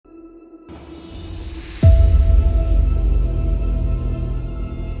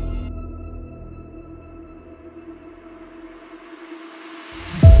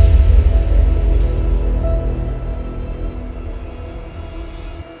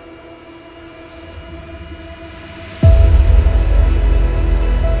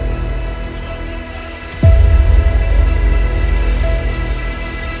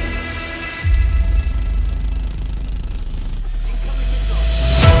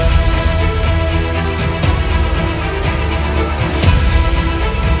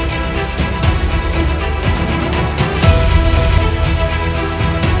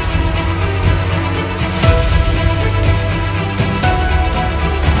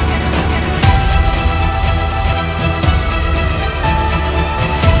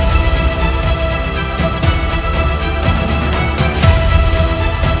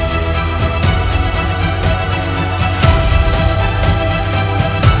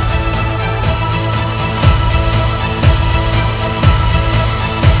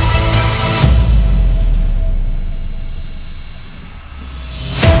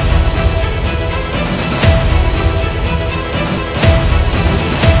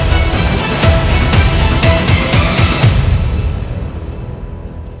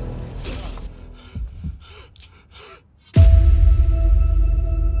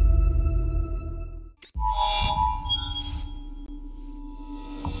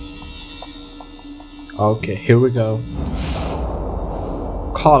Okay, here we go.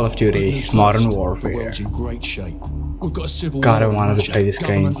 Call of Duty Modern Warfare. God, I wanted to play this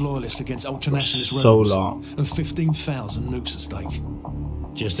game for so long. And 15,000 nukes at stake.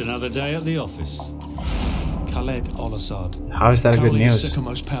 Just another day at the office. Khaled al-Assad. How is that good Currently the news? second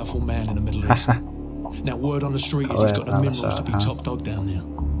most powerful man in the Middle East. Now word on the street is he's got the minerals to be top dog down there.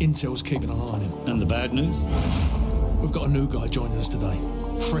 Intel's keeping an eye on him. And the bad news? We've got a new guy joining us today.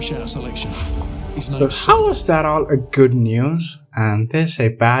 Fresh out of selection. His But name's how is that all a good news and this a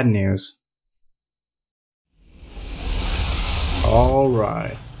bad news?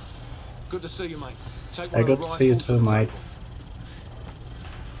 Alright. Good to see you, mate. Take Good to see you too, mate.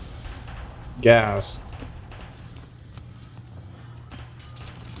 Gas.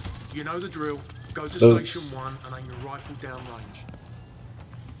 You know the drill. Go to Boots. station 1 and aim your rifle down range.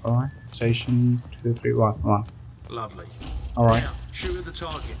 Alright. Station 2, 3, 1, 1. Lovely. Alright. Now, shoot at the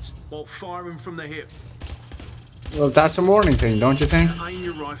targets while firing from the hip. Well, that's a warning thing, don't you think? And aim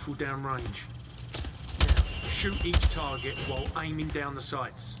your rifle down range. Now, shoot each target while aiming down the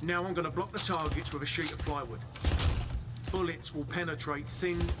sights. Now I'm going to block the targets with a sheet of plywood. Bullets will penetrate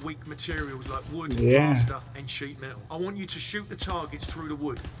thin, weak materials like wood, plaster, and sheet metal. I want you to shoot the targets through the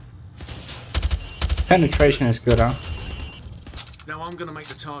wood. Penetration is good, huh? Now I'm going to make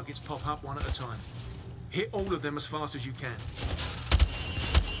the targets pop up one at a time. Hit all of them as fast as you can.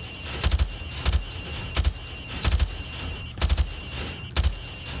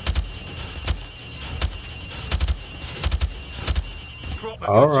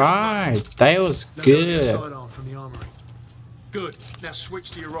 Alright, that was good. Sidearm from the armory. Good. Now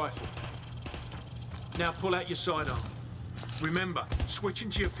switch to your rifle. Now pull out your sidearm. Remember, switching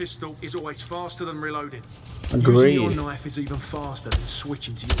to your pistol is always faster than reloading. Agreed. Using your knife is even faster than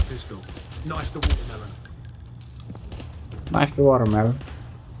switching to your pistol. Knife the watermelon. Knife the watermelon.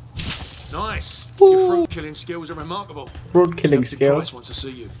 Nice. Ooh. Your fruit killing skills are remarkable. Fruit killing Captain Price skills. wants to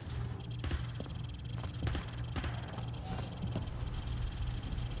see you.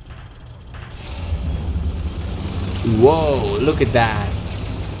 Whoa, look at that.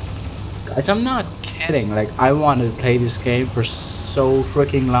 Guys, I'm not kidding. Like, I wanted to play this game for so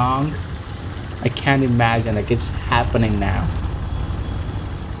freaking long. I can't imagine, like, it's happening now.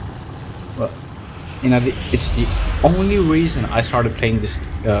 Well, you know, it's the only reason I started playing this,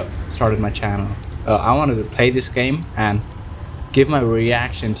 started my channel. I wanted to play this game and give my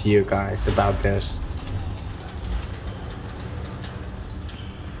reaction to you guys about this.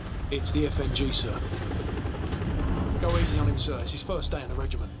 It's the F.N.G, sir. Go easy on him, sir. It's his first day in the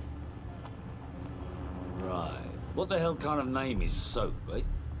regiment. Right. What the hell kind of name is Soap, eh?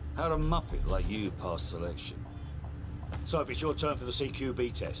 How'd a muppet like you pass selection? Soap, it's your turn for the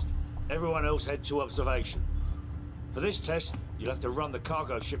CQB test. Everyone else head to observation. For this test, you'll have to run the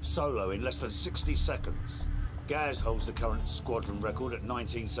cargo ship solo in less than 60 seconds. Gaz holds the current squadron record at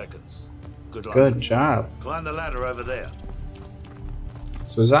 19 seconds. Good luck. Good job. Climb the ladder over there.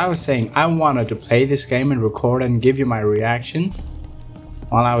 So as I was saying, I wanted to play this game and record and give you my reaction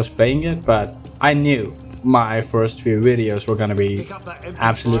while I was playing it, but I knew my first few videos were gonna be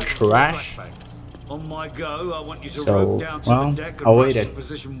absolute trash. On my go, I want you to So, rope down to well, the deck and I'll rush wait to it.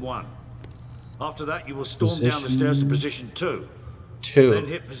 position 1. After that, you will storm down the stairs to position 2. 2. Then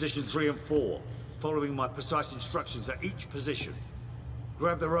hit position 3 and 4, following my precise instructions at each position.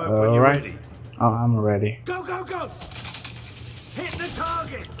 Grab the rope when you're ready. Oh, I'm ready. Go, go, go! Hit the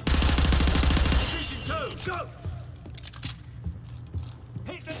targets! Position 2, go!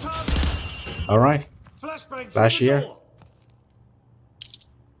 Hit the targets! Alright. Flashbang Flash through the here. door.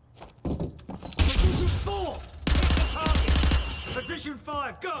 Position 4, hit the target! Position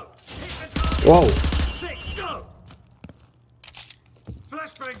 5, go! Hit the target! Whoa. 6, go!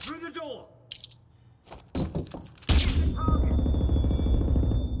 Flashbang through the door! Hit the target!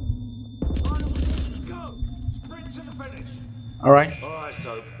 Final position, go! Sprint to the finish! Alright. Alright,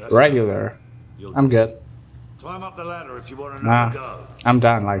 so that's Regular. I'm good. Climb up the ladder if you want to know Nah, the go. I'm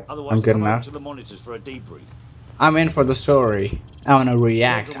done. Like, Otherwise, I'm good come over enough. to the monitors for a debrief. I'm in for the story. I want to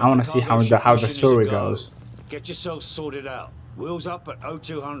react. I want to see how the story goes. Get yourself sorted out. Wheels up at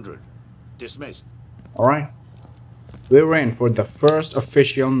 0200. Dismissed. Alright. We're in for the first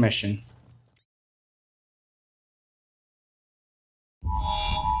official mission.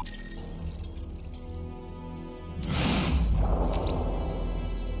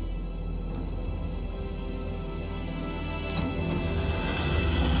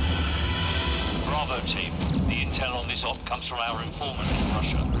 Bravo team, the intel on this op comes from our informant in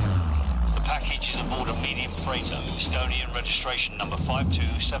Russia. The package is aboard a medium freighter, Estonian registration number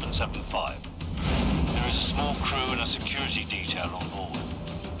 52775. There is a small crew and a security detail on board.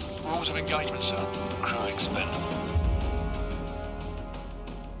 Rules of engagement, sir. Crew expendable.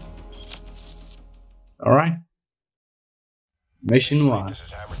 Alright. Mission 1. This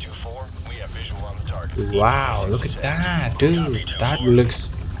is Hammer 2-4. We have visual on the target. Wow, look at that, dude. That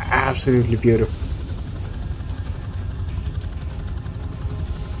looks absolutely beautiful.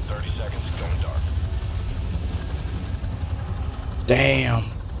 30 seconds, going dark. Damn.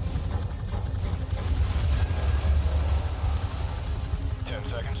 10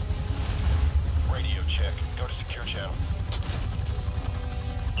 seconds. Radio check. Go to secure channel.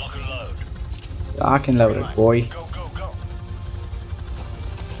 Lock and load. Lock and load it, boy. Go, go, go.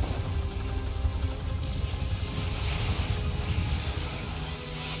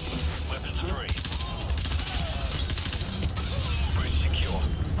 Weapons free. Bridge secure.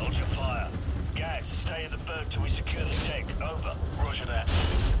 Hold your fire. Guys, stay in the berg till we secure the deck. Over. Roger that.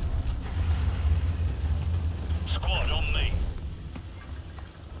 Squad on me.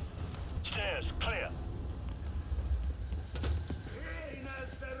 Stairs clear.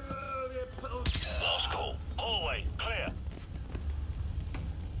 Last call. Hallway clear.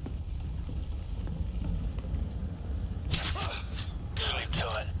 Sleep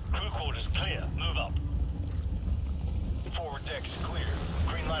tight. Crew quarters clear. Move up. Forward deck is clear.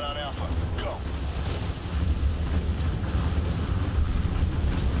 Green light on Alpha. Go.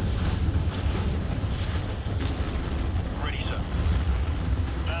 Ready, sir.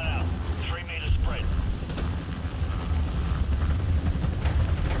 Man out. 3 meters spread.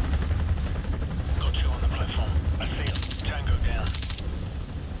 Got two on the platform. I see them. Tango down.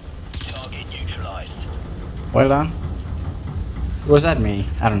 Target neutralized. Well done. What does that mean?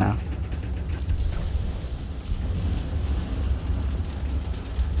 I don't know.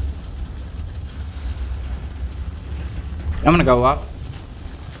 I'm gonna go up.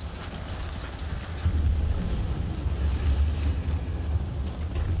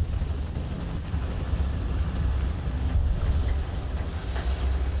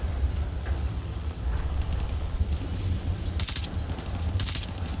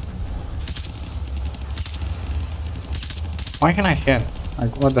 Why can't I hit?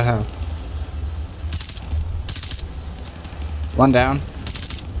 Like, what the hell? One down.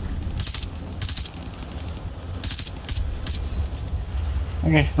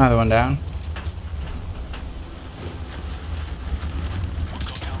 Okay, another one down.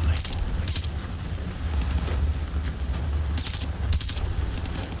 Got company.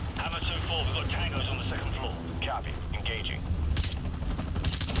 Hammer 2-4, we've got tangos on the second floor. Copy. Engaging.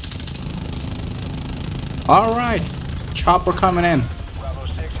 Alright. Chopper coming in. Bravo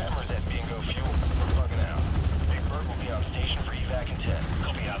 6, Hammer is at bingo fuel. We're plugging out. Big Bird will be on station for evac in 10.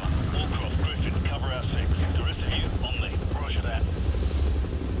 Copy, Hammer. Allcroft, Griffin, cover our 6. The rest of you, on me. Roger that.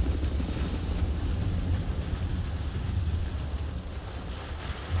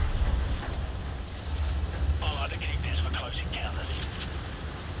 I like to keep this for close encounters.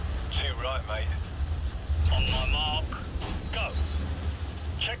 Too right, mate. On my mark, go.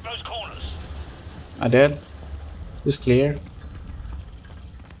 Check those corners. I did. It's clear.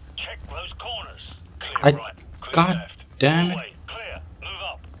 Check those corners. Clear I right. Clear God left. damn it. Hallway, clear. Move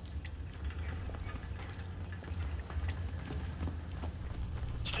up.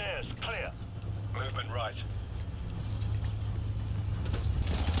 Stairs, clear. Movement right.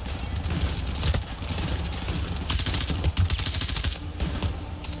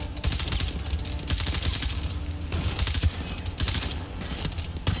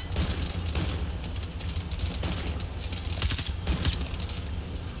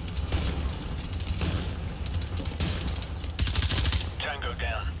 Tango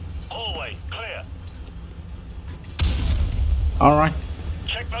down. Hallway, clear. Alright.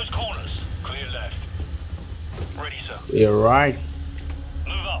 Check those corners. Clear left. Ready, sir. You're right.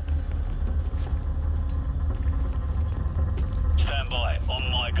 Move up. Stand by.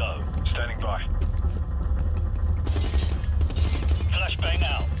 On my go. Standing by. Flashbang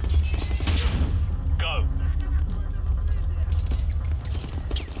out. Go.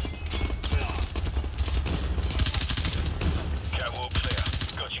 Catwalk clear.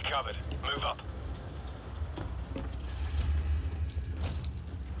 Got you covered. Move up.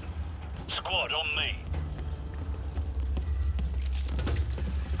 Squad on me.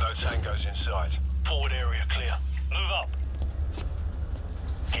 No tangos inside. Forward area clear. Move up.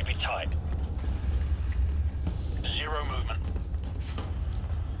 Keep it tight. Zero movement.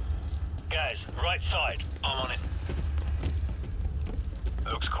 Guys, right side. I'm on it.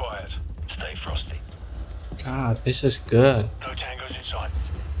 Looks quiet. Stay frosty. God, this is good. No tangos inside.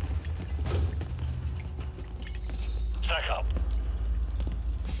 Stack up.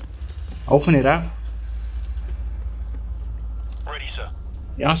 Open it up. Ready, sir.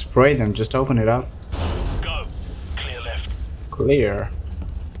 Yeah, spray them, just open it up. Go. Clear left. Clear.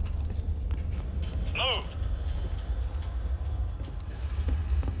 Move.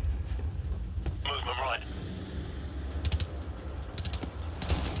 Movement right.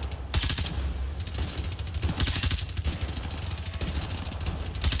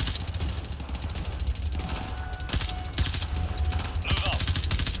 Move up.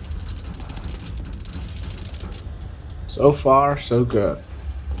 So far, so good.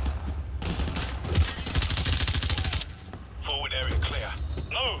 Forward area clear.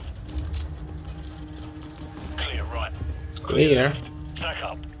 Move. Clear right. Clear. Stack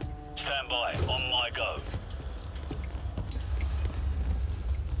up. Stand by. On my go.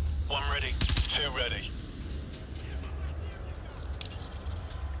 One ready. Two ready.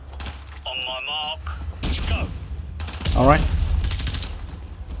 On my mark. Go. Alright.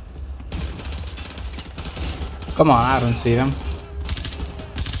 Come on, I don't see them.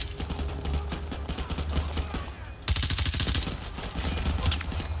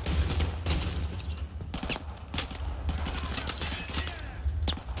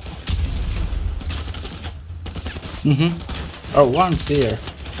 Oh, one's here.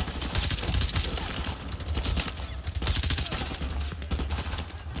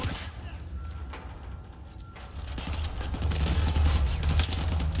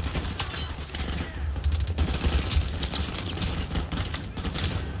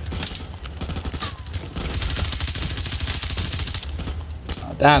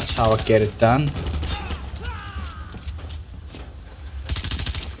 That's how I get it done.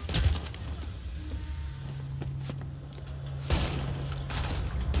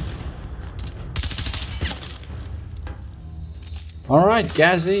 Alright,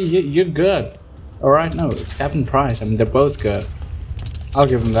 Gazzy, you're good. Alright, no, it's Captain Price. I mean, they're both good. I'll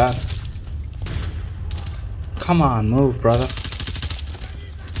give him that. Come on, move, brother.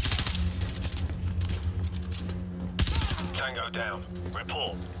 Tango down.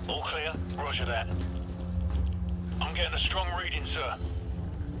 Report. All clear? Roger that. I'm getting a strong reading, sir.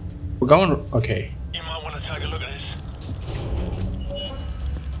 We're going... Okay. You might want to take a look at this.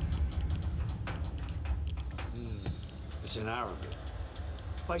 It's in Arabic.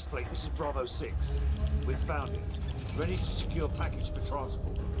 Baseplate, this is Bravo 6. We've found it. Ready to secure package for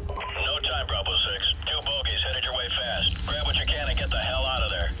transport. No time, Bravo 6. Two bogies headed your way fast. Grab what you can and get the hell out of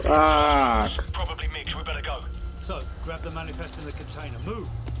there. Fuck. Probably mixed. We better go. So, grab the manifest in the container. Move!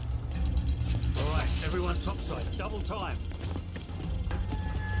 Alright, everyone topside. Double time.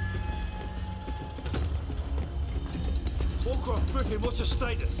 Warcraft Griffin, what's your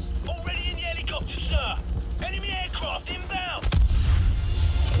status? Already in the helicopter, sir. Enemy aircraft inbound.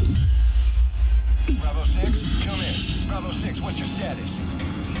 Bravo 6, come in. Bravo 6, what's your status?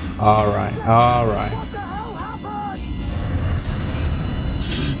 Alright, alright.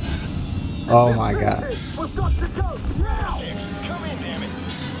 Oh my god. We've got to go now! 6, come in, damn it!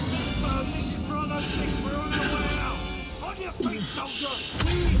 This is Bravo 6. We're on our way out. On your feet, soldier.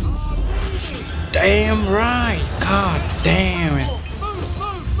 We are leaving. Damn right. God damn it. Move,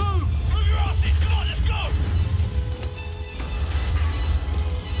 move, move. Move your asses. Come on, let's go.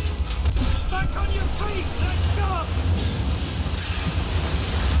 Back on your feet. Let's go.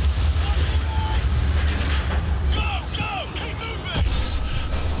 Go, go. Keep moving.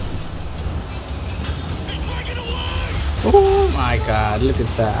 He's breaking away. Oh my god, look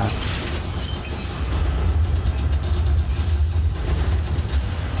at that.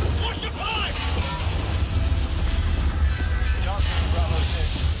 Watch the pipe. Johnson, Bravo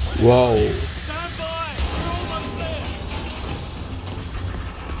 6. Whoa. Stand by. We're almost there.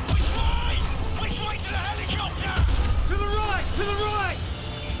 Which way? Which way to the helicopter? To the right. To the right.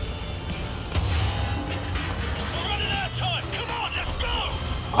 We're running out of time. Come on, let's go.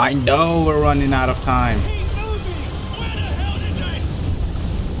 I know we're running out of time. Keep moving. Where the hell is it?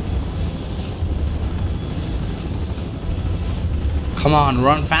 Come on,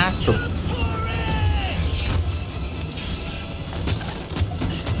 run faster.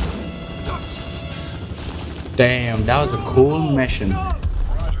 Damn, that was a cool mission.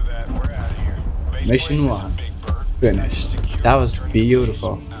 Roger that, we're out of here. Base Mission plane, 1 Big Bird. finished. That was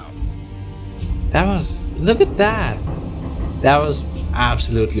beautiful. That was, look at that. That was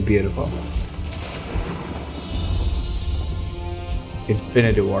absolutely beautiful.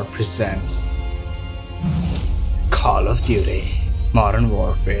 Infinity War presents Call of Duty Modern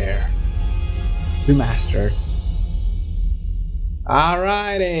Warfare Remastered.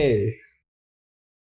 Alrighty.